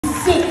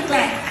sit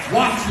back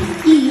watching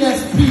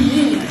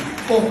ESPN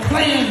or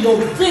playing your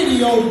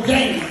video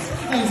games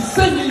and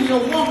sending your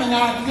woman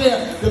out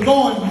there to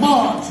go and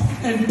march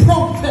and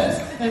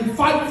protest and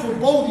fight for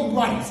voting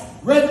rights,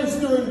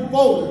 registering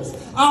voters,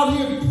 out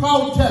here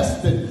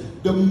protesting.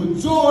 The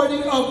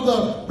majority of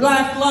the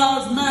Black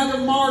Lives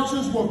Matter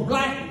marchers were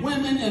black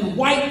women and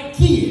white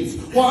kids,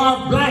 while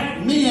our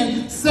black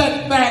men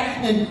sat back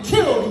and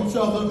killed each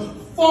other,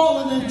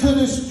 falling into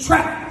this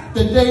trap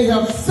that they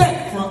have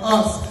set for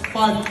us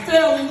by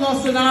failing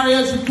us in our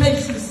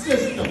education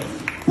system,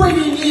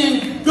 bringing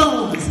in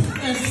guns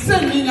and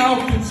sending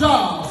out the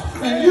jobs.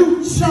 And you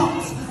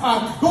chumps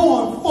are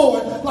going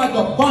forward like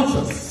a bunch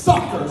of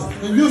suckers.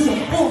 And you're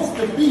supposed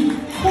to be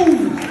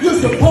cool. You're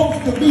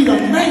supposed to be the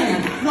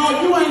man.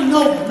 No, you ain't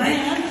no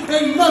man.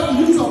 Ain't nothing.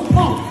 You's a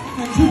punk.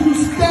 Until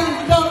you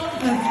stand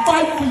up and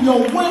fight for your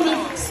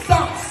women,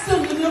 stop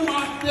sending them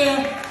out there.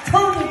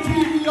 Turn the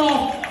TV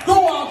off.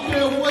 Go out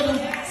there with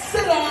them.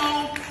 Sit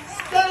down.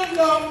 Stand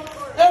up.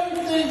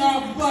 Everything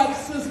our black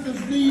sisters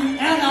need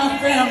and our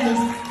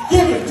families,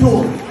 give it to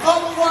them.